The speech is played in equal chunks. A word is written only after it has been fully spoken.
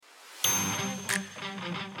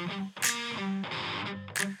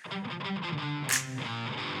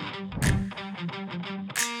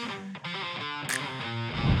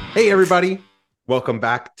Hey, everybody. Welcome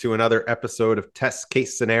back to another episode of Test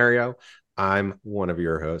Case Scenario. I'm one of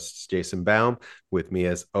your hosts, Jason Baum. With me,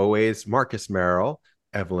 as always, Marcus Merrill,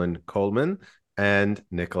 Evelyn Coleman, and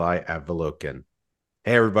Nikolai Avalokin.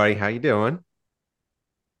 Hey, everybody. How you doing?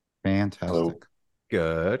 Hello. Fantastic.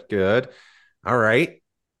 Good, good. All right.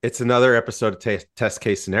 It's another episode of Test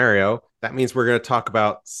Case Scenario. That means we're going to talk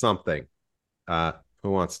about something. Uh, who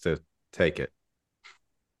wants to take it?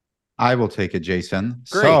 I will take it, Jason.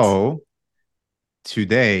 Great. So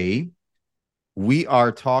today we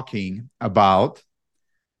are talking about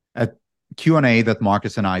a Q&A that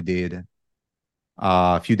Marcus and I did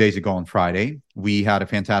a few days ago on Friday. We had a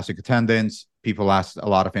fantastic attendance. People asked a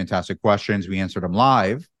lot of fantastic questions. We answered them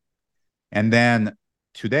live. And then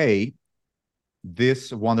today,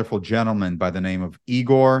 this wonderful gentleman by the name of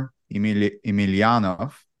Igor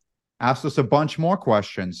Emelianov asked us a bunch more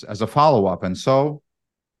questions as a follow-up. And so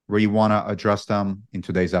we want to address them in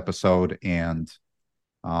today's episode and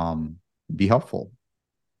um, be helpful.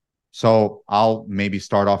 So I'll maybe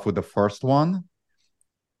start off with the first one,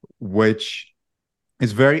 which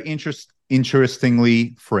is very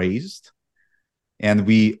interestingly phrased. And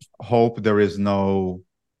we hope there is no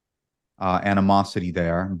animosity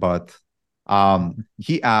there. But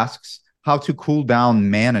he asks how to cool down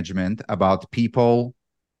management about people,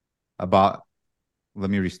 about, let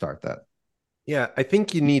me restart that. Yeah, I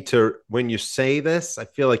think you need to, when you say this, I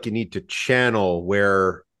feel like you need to channel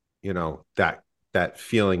where, that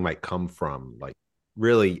feeling might come from. Like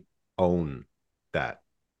really own that.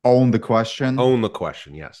 Own the question. Own the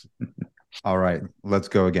question, yes. All right, let's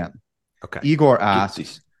go again. Okay. Igor Guilty.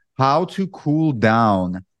 asks how to cool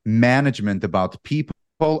down management about people,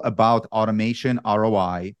 about automation,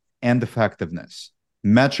 ROI, and effectiveness.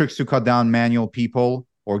 Metrics to cut down manual people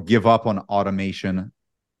or give up on automation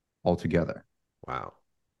altogether. Wow.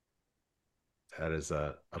 That is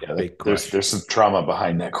a Yeah, big there's question. some trauma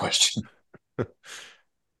behind that question.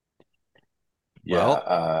 Yeah.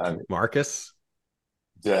 Well, Marcus.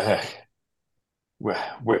 Uh,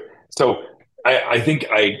 so I think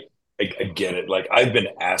I get it. Like I've been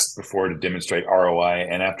asked before to demonstrate ROI,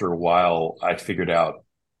 and after a while, I figured out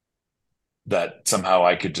that somehow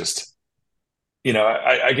I could just,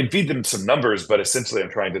 I can feed them some numbers, but essentially I'm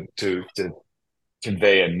trying to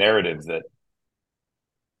convey a narrative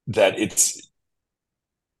that it's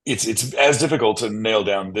as difficult to nail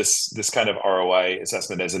down this kind of ROI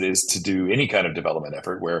assessment as it is to do any kind of development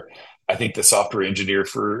effort. Where I think the software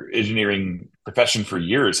engineering profession for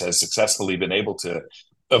years has successfully been able to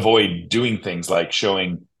avoid doing things like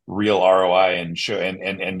showing real ROI and show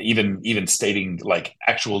and even stating like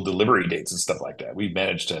actual delivery dates and stuff like that. We've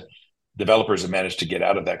managed to developers have managed to get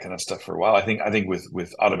out of that kind of stuff for a while. I think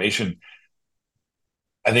with automation,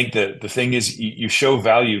 I think the thing is you show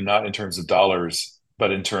value not in terms of dollars,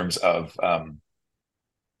 but in terms of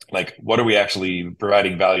like what are we actually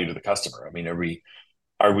providing value to the customer? I mean,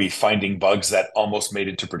 are we finding bugs that almost made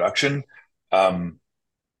it to production? Um,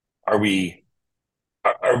 are we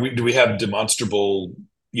are we do we have demonstrable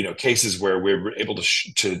cases where we're able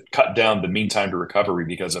to cut down the mean time to recovery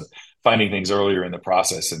because of finding things earlier in the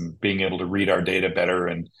process and being able to read our data better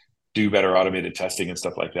and do better automated testing and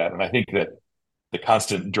stuff like that? And I think that the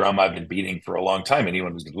constant drum I've been beating for a long time,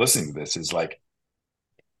 anyone who's been listening to this, is like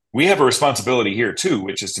we have a responsibility here too,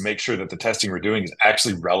 which is to make sure that the testing we're doing is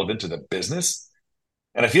actually relevant to the business.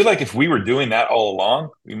 And I feel like if we were doing that all along,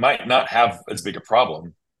 we might not have as big a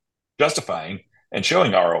problem justifying and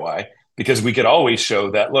showing ROI because we could always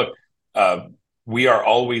show that, look, uh, we are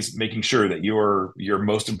always making sure that your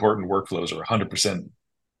most important workflows are 100%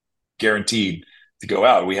 guaranteed to go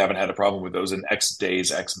out. We haven't had a problem with those in X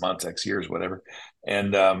days, X months, X years, whatever.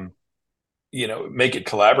 And make it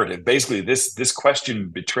collaborative. Basically, this question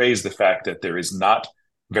betrays the fact that there is not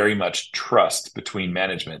very much trust between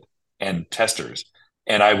management and testers.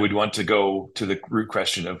 And I would want to go to the root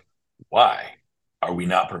question of why are we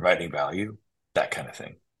not providing value? That kind of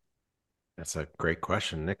thing. That's a great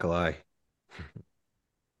question, Nikolai.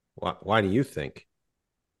 Why do you think?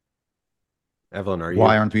 Evelyn, are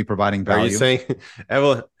Why you aren't we providing are you value? saying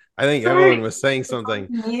Evelyn? I think Evelyn Sorry, was saying something.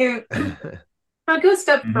 mute. I'd go a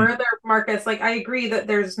step Mhm. further, Marcus. Like I agree that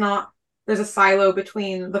there's a silo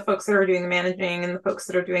between the folks that are doing the managing and the folks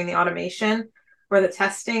that are doing the automation or the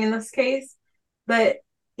testing in this case. But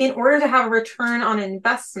in order to have a return on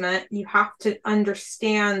investment, you have to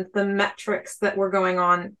understand the metrics that were going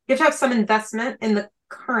on. You have to have some investment in the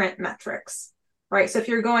current metrics, right? So if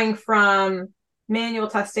you're going from manual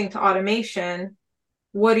testing to automation,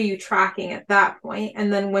 what are you tracking at that point?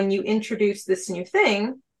 And then when you introduce this new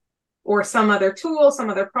thing, or some other tool, some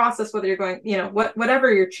other process, whether you're going,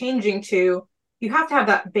 whatever you're changing to, you have to have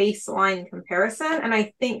that baseline comparison. And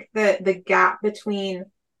I think that the gap between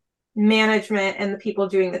management and the people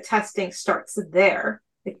doing the testing starts there.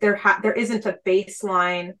 Like there isn't a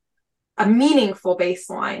baseline, a meaningful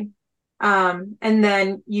baseline. And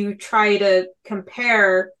then you try to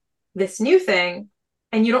compare this new thing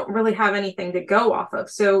and you don't really have anything to go off of.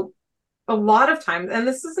 So a lot of times, and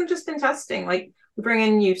this isn't just in testing, like we bring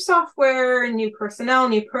in new software, new personnel,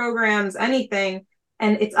 new programs, anything,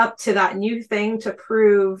 and it's up to that new thing to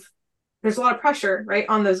prove. There's a lot of pressure, right,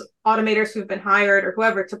 on those automators who've been hired or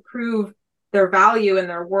whoever to prove their value and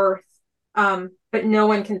their worth. But no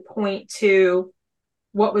one can point to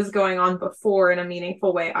what was going on before in a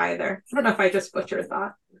meaningful way either. I don't know if I just butchered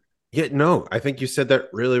that. Yeah, no, I think you said that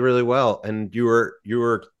really, really well. And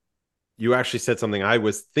you actually said something I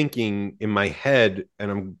was thinking in my head,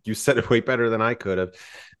 and you said it way better than I could have.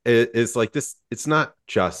 It's like this, it's not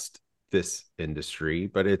just this industry,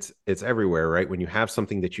 but it's everywhere, right? When you have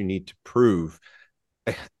something that you need to prove,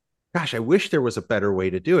 gosh, I wish there was a better way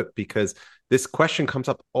to do it, because this question comes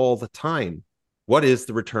up all the time. What is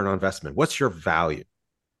the return on investment? What's your value?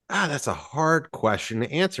 That's a hard question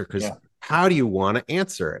to answer, because how do you want to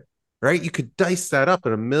answer it? Right? You could dice that up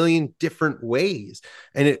in a million different ways.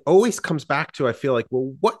 And it always comes back to, I feel like,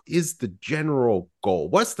 well, what is the general goal?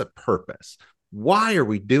 What's the purpose? Why are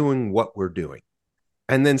we doing what we're doing?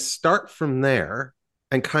 And then start from there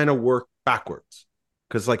and kind of work backwards.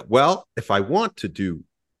 Because, like, well, if I want to do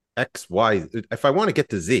X, Y, if I want to get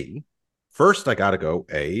to Z, first I got to go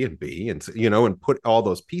A and B and, and put all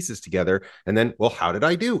those pieces together. And then, well, how did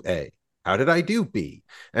I do A? How did I do B?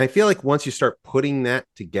 And I feel like once you start putting that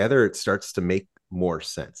together, it starts to make more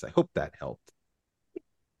sense. I hope that helped.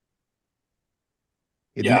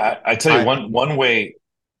 I tell you one way.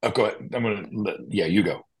 Oh, go ahead. You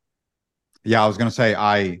go. Yeah, I was going to say,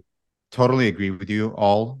 I totally agree with you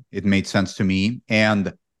all. It made sense to me.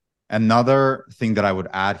 And another thing that I would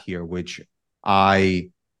add here, which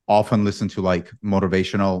I often listen to, like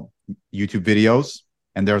motivational YouTube videos.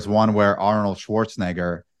 And there's one where Arnold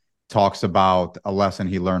Schwarzenegger talks about a lesson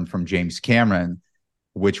he learned from James Cameron,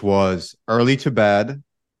 which was early to bed,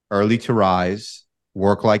 early to rise,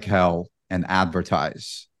 work like hell, and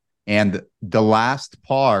advertise. And the last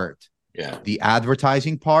part, the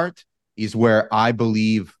advertising part, is where I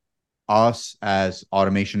believe us as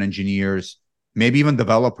automation engineers, maybe even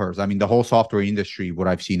developers, I mean, the whole software industry, what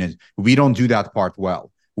I've seen is we don't do that part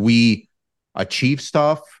well. We achieve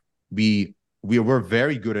stuff. We're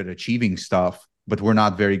very good at achieving stuff, but we're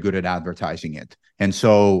not very good at advertising it. And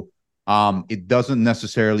so it doesn't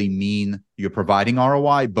necessarily mean you're providing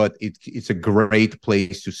ROI, but it's a great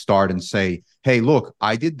place to start and say, hey, look,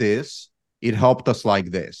 I did this. It helped us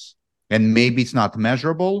like this. And maybe it's not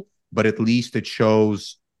measurable, but at least it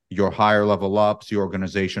shows your higher level ups, your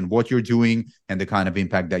organization, what you're doing, and the kind of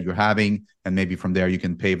impact that you're having. And maybe from there, you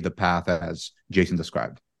can pave the path as Jason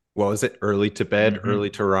described. What was it? Early to bed, early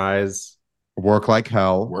to rise. Work like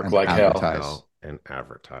hell. Work like advertise. Hell and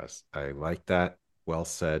advertise. I like that. Well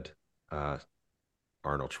said,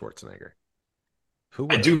 Arnold Schwarzenegger.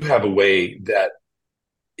 I do have a way that,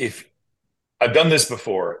 if I've done this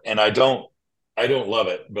before and I don't love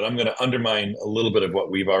it, but I'm going to undermine a little bit of what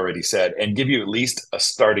we've already said and give you at least a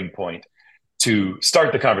starting point to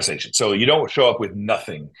start the conversation. So you don't show up with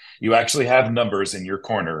nothing. You actually have numbers in your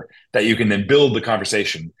corner that you can then build the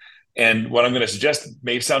conversation. And what I'm going to suggest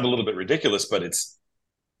may sound a little bit ridiculous, but it's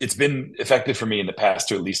been effective for me in the past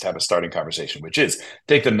to at least have a starting conversation, which is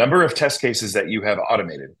take the number of test cases that you have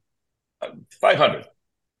automated, 500,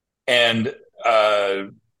 and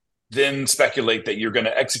then speculate that you're going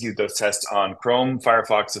to execute those tests on Chrome,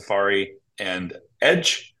 Firefox, Safari, and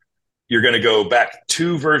Edge. You're going to go back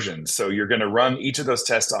 2 versions. So you're going to run each of those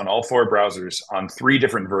tests on all 4 browsers on 3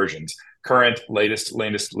 different versions: current, latest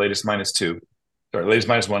minus 2, sorry, latest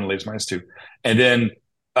minus 1, latest minus 2, and then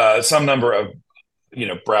some number of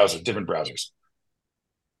different browsers.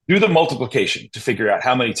 Do the multiplication to figure out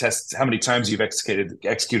how many times you've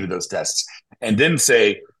executed those tests, and then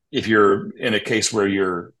say, if you're in a case where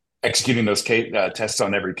you're executing those tests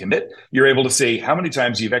on every commit, you're able to say how many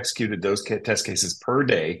times you've executed those test cases per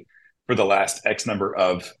day for the last X number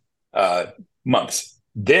of months.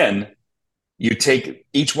 Then you take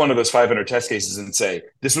each one of those 500 test cases and say,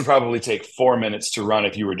 this would probably take 4 minutes to run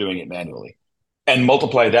if you were doing it manually, and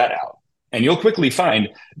multiply that out. And you'll quickly find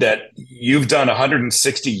that you've done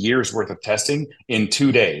 160 years worth of testing in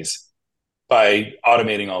 2 days by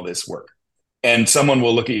automating all this work. And someone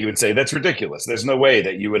will look at you and say, that's ridiculous. There's no way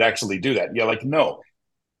that you would actually do that. You're like, no,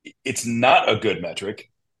 it's not a good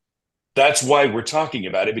metric. That's why we're talking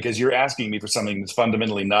about it, because you're asking me for something that's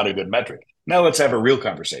fundamentally not a good metric. Now let's have a real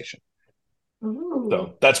conversation. Ooh,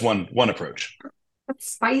 So that's one approach.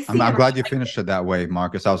 that's spicy. I'm glad you finished it that way,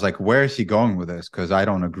 Marcus. I was like, where is he going with this? Because I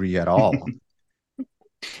don't agree at all.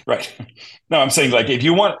 Right. No, I'm saying like if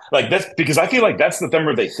you want like that's because I feel like that's the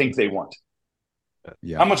number they think they want.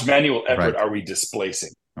 Yeah. How much manual effort Right. are we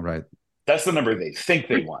displacing? Right. That's the number they think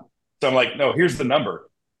they want. So I'm like, no, here's the number.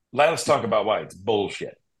 Let's talk about why it's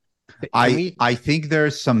bullshit. I think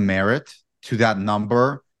there's some merit to that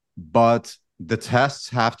number, but the tests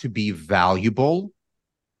have to be valuable.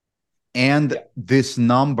 And this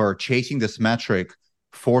number, chasing this metric,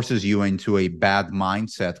 forces you into a bad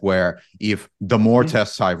mindset where if the more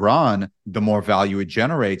tests I run, the more value it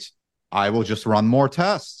generates, I will just run more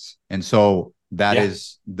tests. And so that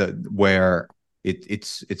is where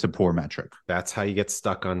it's a poor metric. That's how you get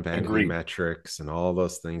stuck on vanity metrics and all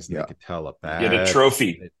those things. And they could tell a bad get a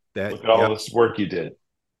trophy. Look at all this work you did.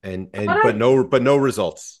 But no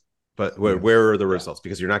results. But where are the results?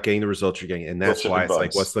 Because you're not getting the results you're getting. And that's why it's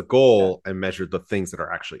like, what's the goal? And measure the things that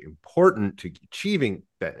are actually important to achieving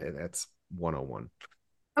that. That's 101.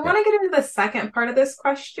 I want to get into the second part of this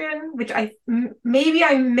question, which maybe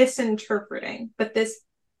I'm misinterpreting, but this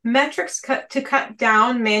metrics to cut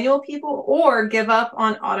down manual people or give up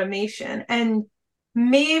on automation. And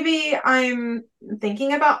maybe I'm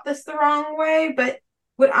thinking about this the wrong way, but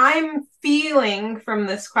what I'm feeling from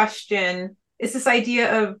this question is this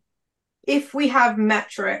idea of if we have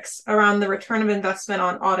metrics around the return of investment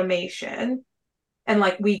on automation and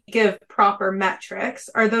like we give proper metrics,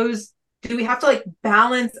 do we have to like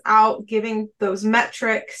balance out giving those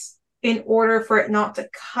metrics in order for it not to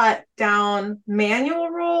cut down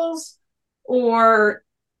manual roles? And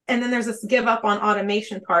then there's this give up on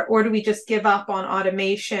automation part, or do we just give up on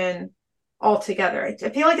automation altogether? I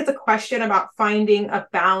feel like it's a question about finding a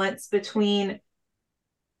balance between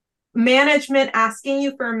management asking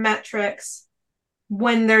you for metrics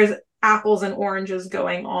when there's apples and oranges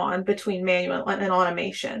going on between manual and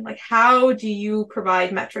automation. Like, how do you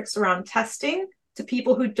provide metrics around testing to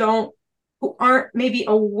people who aren't maybe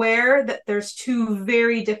aware that there's two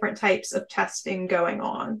very different types of testing going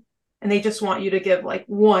on, and they just want you to give like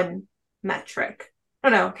one metric? I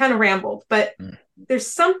don't know, kind of rambled, but there's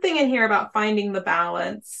something in here about finding the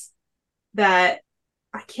balance that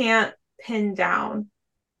I can't pin down.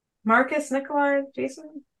 Marcus, Nikolai,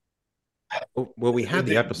 Jason? Well, we had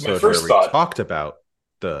the episode where we talked about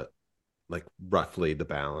roughly the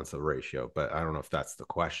balance of ratio, but I don't know if that's the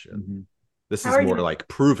question. Mm-hmm. This is more like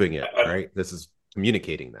proving it, right? This is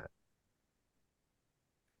communicating that.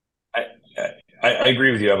 I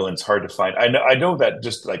agree with you, Evelyn. It's hard to find. I know that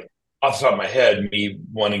just like off the top of my head, me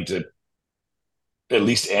wanting to at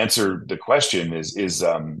least answer the question is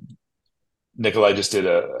Nikolai just did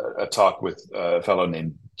a talk with a fellow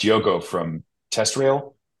named Diogo from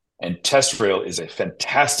TestRail, and TestRail is a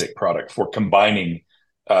fantastic product for combining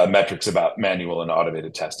metrics about manual and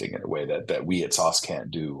automated testing in a way that we at Sauce can't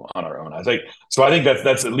do on our own. I think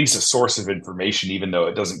that's at least a source of information, even though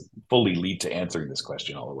it doesn't fully lead to answering this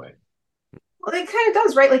question all the way. Well, it kind of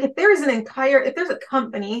does, right? Like if there's a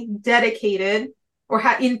company dedicated or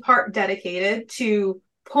in part dedicated to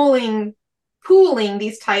pooling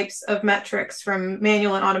these types of metrics from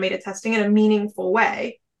manual and automated testing in a meaningful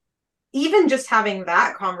way, even just having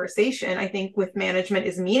that conversation, I think with management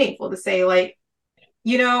is meaningful to say like,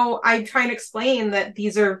 I'm trying to explain that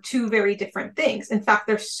these are two very different things. In fact,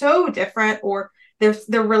 they're so different, or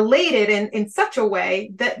they're related in such a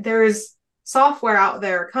way that there's software out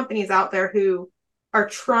there, companies out there who are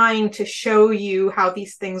trying to show you how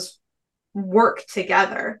these things work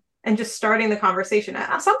together, and just starting the conversation.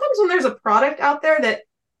 Sometimes when there's a product out there that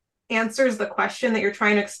answers the question that you're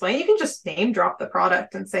trying to explain, you can just name drop the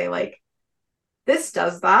product and say like, this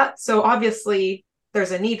does that. So obviously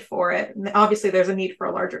there's a need for it. And obviously there's a need for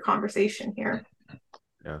a larger conversation here.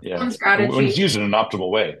 Yeah. Strategy. When it's used in an optimal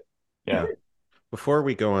way. Yeah. Before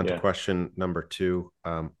we go on to question number 2,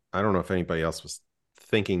 I don't know if anybody else was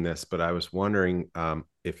thinking this, but I was wondering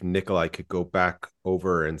if Nikolai could go back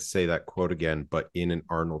over and say that quote again, but in an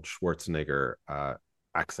Arnold Schwarzenegger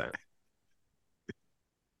accent.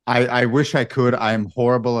 I wish I could. I'm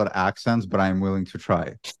horrible at accents, but I'm willing to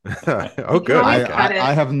try. Oh, good.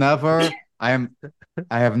 I have never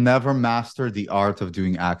mastered the art of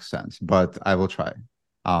doing accents, but I will try.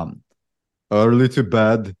 Early to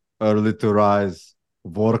bed, early to rise,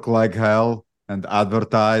 work like hell, and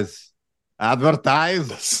advertise.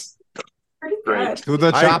 Advertise. Great. To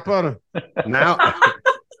the chopper.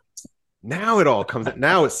 Now it all comes.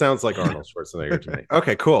 Now it sounds like Arnold Schwarzenegger to me.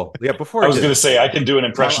 Okay, cool. Yeah, before I was going to say I can do an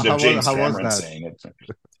impression of James how Cameron saying it.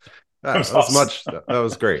 That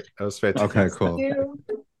was great. That was fantastic. Okay, cool.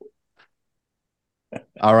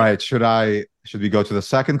 All right, should I Should we go to the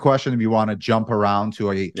second question? If you want to jump around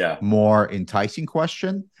to a more enticing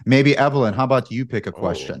question, maybe Evelyn, how about you pick a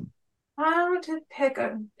question? To pick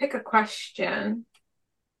a question.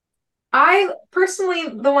 I personally,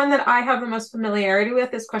 the one that I have the most familiarity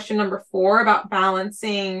with is question number 4 about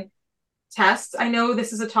balancing tests. I know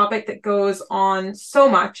this is a topic that goes on so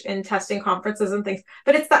much in testing conferences and things,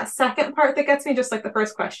 but it's that second part that gets me, just like the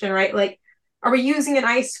first question, right? Like, are we using an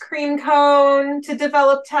ice cream cone to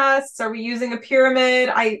develop tests? Are we using a pyramid?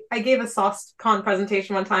 I gave a SauceCon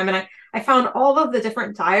presentation one time, and I found all of the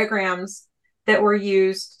different diagrams that were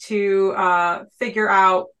used to figure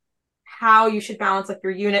out how you should balance like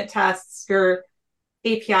your unit tests, your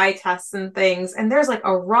API tests and things. And there's like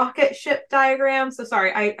a rocket ship diagram. So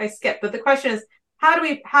sorry, I skipped, but the question is how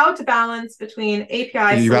to balance between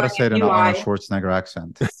API, you got to say it in UI. Arnold Schwarzenegger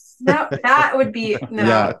accent. No, that would be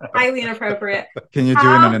highly inappropriate. Can you do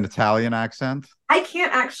it in an Italian accent? I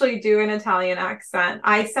can't actually do an Italian accent.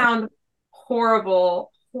 I sound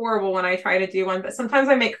horrible when I try to do one, but sometimes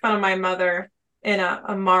I make fun of my mother in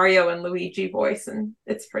a Mario and Luigi voice, and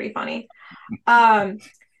it's pretty funny.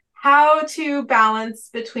 How to balance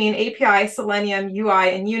between API, Selenium,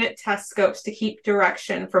 UI, and unit test scopes to keep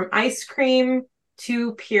direction from ice cream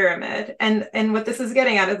to pyramid. And what this is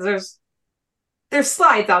getting at is there's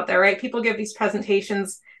slides out there, right? People give these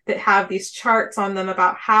presentations that have these charts on them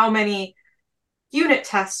about how many unit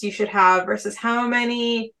tests you should have versus how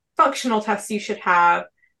many functional tests you should have.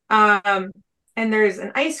 And there's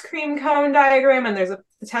an ice cream cone diagram, and there's a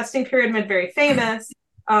testing pyramid, very famous.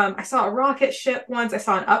 I saw a rocket ship once. I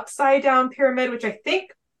saw an upside down pyramid, which I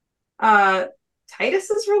think Titus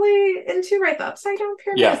is really into, right? The upside down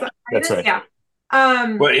pyramid. Yeah, that's right. Yeah.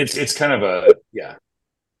 Well, it's kind of a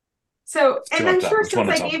So, and I'm sure since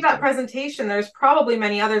I gave that presentation, there's probably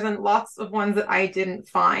many others and lots of ones that I didn't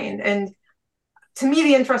find. And to me,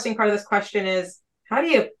 the interesting part of this question is, how do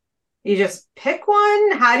you just pick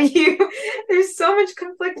one? How do you, there's so much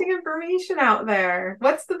conflicting information out there.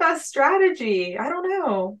 What's the best strategy? I don't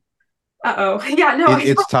know. Yeah, no.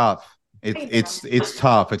 It's tough. It's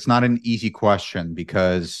tough. It's not an easy question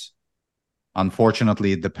because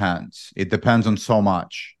unfortunately it depends. It depends on so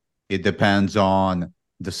much. It depends on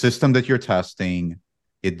the system that you're testing.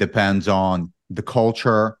 It depends on the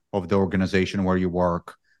culture of the organization where you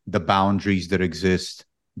work, the boundaries that exist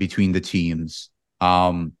between the teams.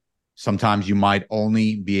 Sometimes you might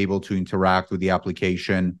only be able to interact with the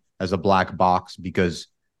application as a black box because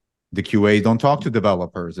the QA don't talk to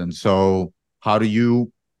developers. And so how do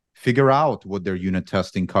you figure out what their unit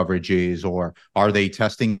testing coverage is? Or are they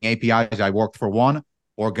testing APIs? I worked for one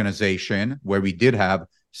organization where we did have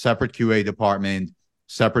separate QA department,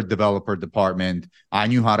 separate developer department. I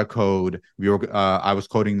knew how to code. I was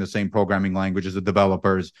coding the same programming language as the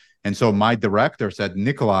developers. And so my director said,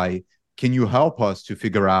 Nikolai, can you help us to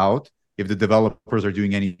figure out if the developers are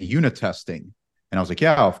doing any unit testing? And I was like,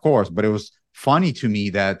 yeah, of course. But it was funny to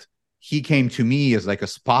me that he came to me as like a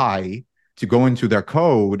spy to go into their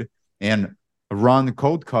code and run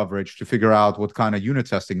code coverage to figure out what kind of unit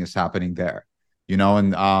testing is happening there,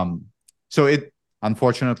 and so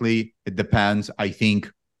unfortunately, it depends. I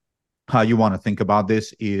think how you want to think about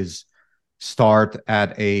this is start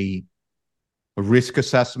at a risk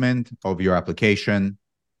assessment of your application,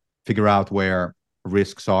 figure out where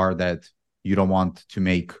risks are that you don't want to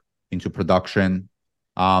make into production,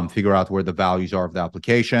 figure out where the values are of the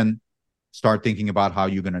application, start thinking about how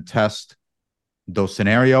you're going to test those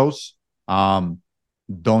scenarios.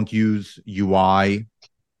 Don't use UI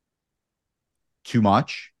too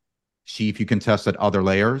much. See if you can test at other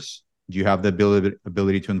layers. Do you have the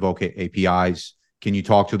ability to invoke APIs? Can you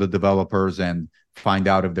talk to the developers and find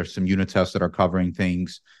out if there's some unit tests that are covering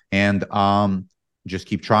things? And just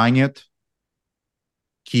keep trying it.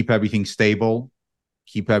 Keep everything stable.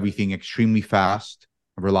 Keep everything extremely fast,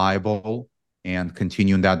 reliable, and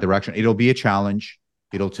continue in that direction. It'll be a challenge.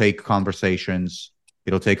 It'll take conversations.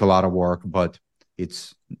 It'll take a lot of work, but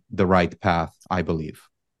it's the right path, I believe.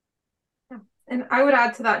 And I would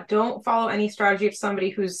add to that, don't follow any strategy of somebody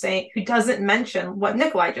who doesn't mention what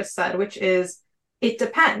Nikolai just said, which is it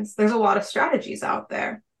depends. There's a lot of strategies out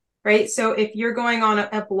there, right? So if you're going on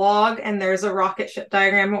a blog and there's a rocket ship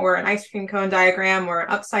diagram or an ice cream cone diagram or an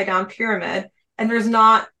upside down pyramid, and there's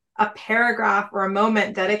not a paragraph or a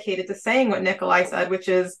moment dedicated to saying what Nikolai said, which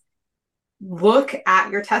is look at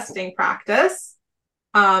your testing practice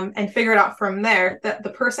and figure it out from there, that the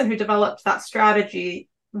person who developed that strategy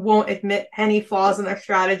won't admit any flaws in their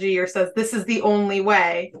strategy or says this is the only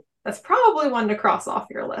way, that's probably one to cross off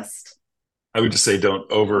your list. I would just say don't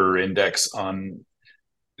over-index on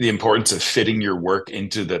the importance of fitting your work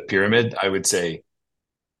into the pyramid. I would say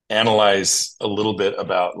analyze a little bit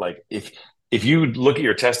about like if you look at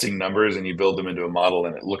your testing numbers and you build them into a model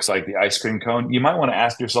and it looks like the ice cream cone, you might want to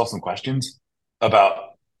ask yourself some questions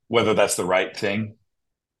about whether that's the right thing.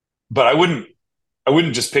 But I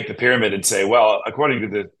wouldn't just pick the pyramid and say, well, according to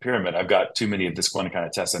the pyramid, I've got too many of this one kind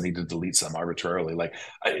of test. I need to delete some arbitrarily. Like,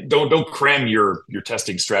 don't cram your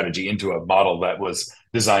testing strategy into a model that was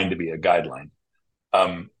designed to be a guideline.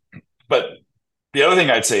 But the other thing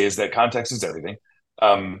I'd say is that context is everything.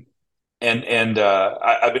 And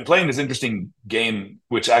I've been playing this interesting game,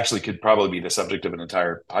 which actually could probably be the subject of an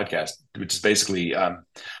entire podcast, which is basically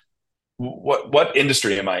what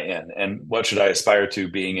industry am I in, and what should I aspire to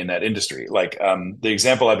being in that industry? Like the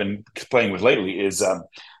example I've been playing with lately is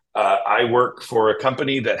I work for a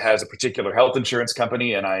company that has a particular health insurance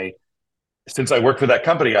company, and since I work for that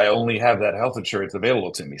company, I only have that health insurance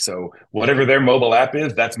available to me. So whatever their mobile app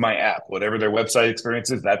is, that's my app. Whatever their website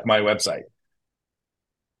experience is, that's my website.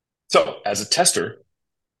 So as a tester,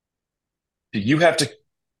 you have to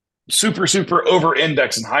super over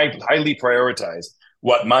index and highly prioritize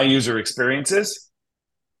what my user experience is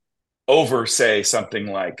over, say, something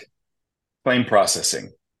like claim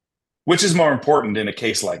processing, which is more important in a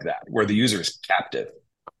case like that where the user is captive.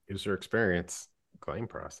 User experience, claim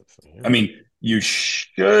processing. I mean, you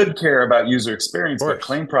should care about user experience, but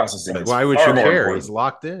claim processing is why would far you more care? important. He's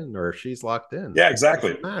locked in or she's locked in. Yeah,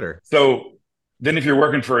 exactly. Doesn't matter. So then if you're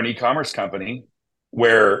working for an e-commerce company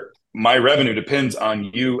where my revenue depends on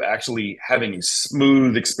you actually having a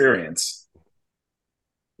smooth experience,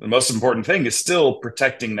 the most important thing is still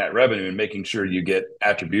protecting that revenue and making sure you get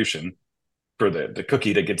attribution for the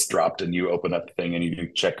cookie that gets dropped and you open up the thing and you do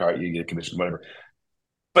check out, you get a commission, whatever.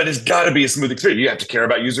 But it's got to be a smooth experience. You have to care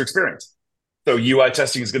about user experience. So UI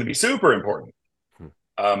testing is going to be super important.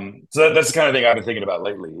 So that's the kind of thing I've been thinking about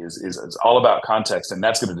lately is it's all about context, and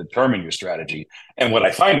that's going to determine your strategy. And what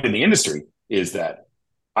I find in the industry is that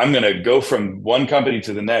I'm going to go from one company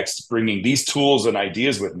to the next, bringing these tools and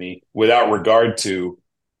ideas with me without regard to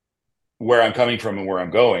where I'm coming from and where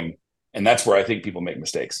I'm going. And that's where I think people make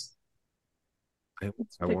mistakes.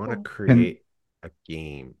 I want to create a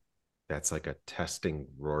game that's like a testing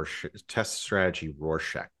test strategy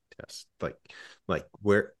Rorschach test. Like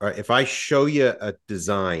where if I show you a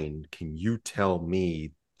design, can you tell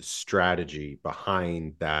me the strategy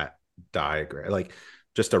behind that diagram? Like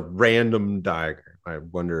just a random diagram. I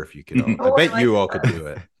wonder if you could. I bet you all could do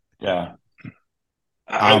it. Yeah.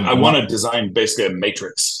 I want to design basically a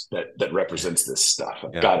matrix that represents this stuff.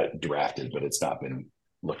 I've got it drafted, but it's not been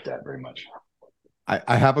looked at very much.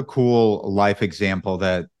 I have a cool life example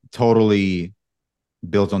that totally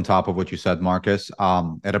builds on top of what you said, Marcus.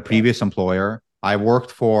 At a previous employer, I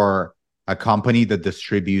worked for a company that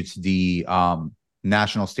distributes the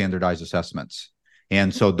national standardized assessments.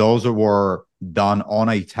 And so those were done on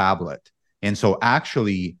a tablet. And so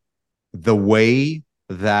actually, the way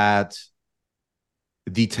that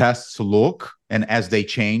the tests look, and as they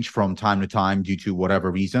change from time to time due to whatever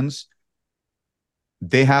reasons,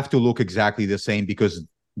 they have to look exactly the same because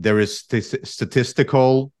there is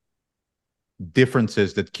statistical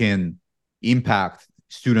differences that can impact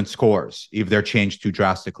student scores if they're changed too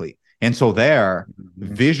drastically. And so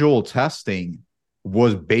visual testing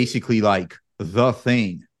was basically like the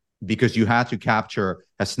thing, because you had to capture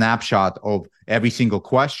a snapshot of every single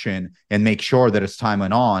question and make sure that as time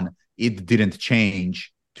went on, it didn't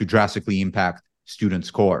change to drastically impact student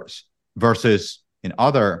scores. Versus in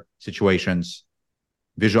other situations,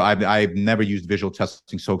 I've never used visual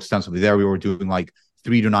testing so extensively. There we were doing like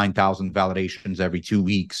 3,000 to 9,000 validations every 2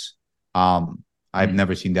 weeks. I've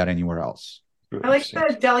never seen that anywhere else. I like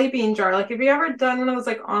the jelly bean jar. Like, have you ever done one of those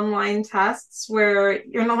like online tests where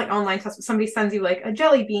you're not like online tests, but somebody sends you like a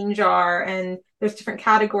jelly bean jar and there's different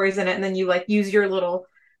categories in it, and then you like use your little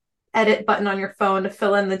edit button on your phone to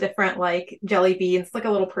fill in the different like jelly beans. It's like a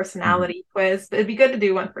little personality quiz. But it'd be good to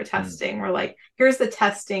do one for testing where like, here's the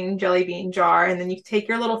testing jelly bean jar, and then you take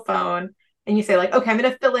your little phone and you say like, okay, I'm going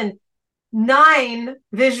to fill in 9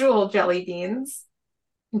 visual jelly beans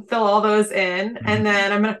and fill all those in, and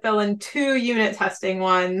then I'm going to fill in 2 unit testing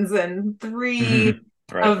ones, and 3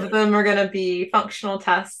 of them are going to be functional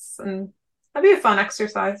tests, and that'd be a fun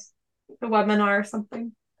exercise, a webinar or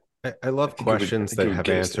something. I love questions that have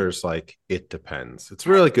answers like "it depends." It's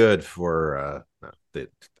really good for.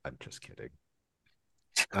 I'm just kidding.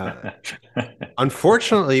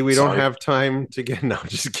 Unfortunately, we don't have time to get. No, I'm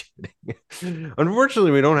just kidding.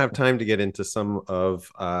 Unfortunately, we don't have time to get into some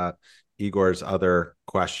of Igor's other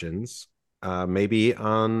questions. Maybe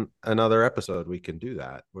on another episode we can do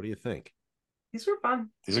that. What do you think? These were fun.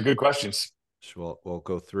 These are good questions. We'll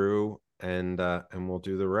go through and we'll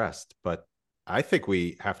do the rest. But I think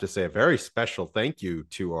we have to say a very special thank you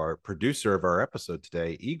to our producer of our episode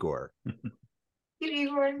today, Igor.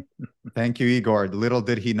 Igor. Thank you, Igor. Little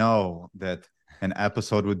did he know that an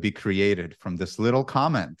episode would be created from this little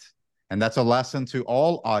comment. And that's a lesson to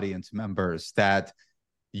all audience members that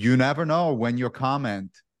you never know when your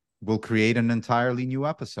comment will create an entirely new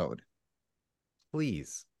episode.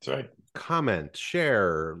 Please. That's right. Comment,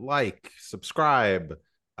 share, like, subscribe.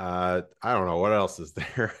 I don't know what else is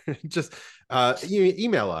there. Just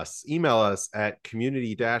email us at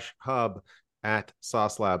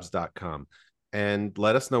community-hub@saucelabs.com and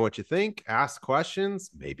let us know what you think. Ask questions.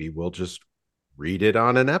 Maybe we'll just read it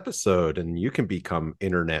on an episode and you can become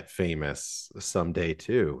internet famous someday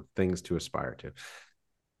too. Things to aspire to.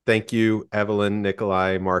 Thank you, Evelyn,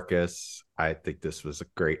 Nikolai, Marcus. I think this was a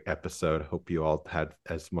great episode. Hope you all had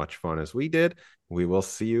as much fun as we did. We will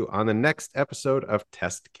see you on the next episode of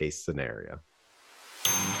Test Case Scenario.